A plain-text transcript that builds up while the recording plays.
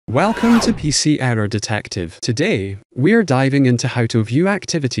Welcome to PC Error Detective. Today, we're diving into how to view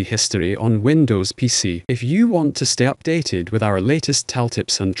activity history on Windows PC. If you want to stay updated with our latest tell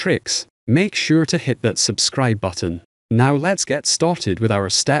tips and tricks, make sure to hit that subscribe button. Now let's get started with our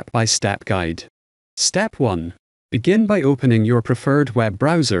step-by-step guide. Step 1. Begin by opening your preferred web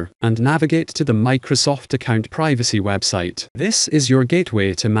browser and navigate to the Microsoft Account Privacy website. This is your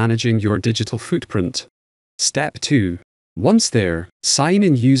gateway to managing your digital footprint. Step 2. Once there, sign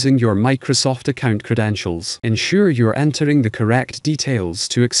in using your Microsoft account credentials. Ensure you're entering the correct details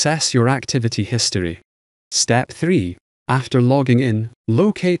to access your activity history. Step 3. After logging in,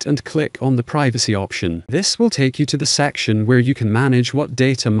 locate and click on the Privacy option. This will take you to the section where you can manage what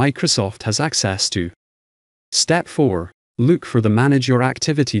data Microsoft has access to. Step 4. Look for the Manage Your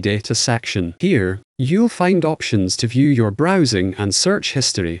Activity Data section. Here, you'll find options to view your browsing and search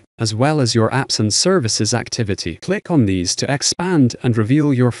history, as well as your apps and services activity. Click on these to expand and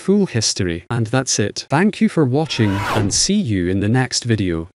reveal your full history. And that's it. Thank you for watching, and see you in the next video.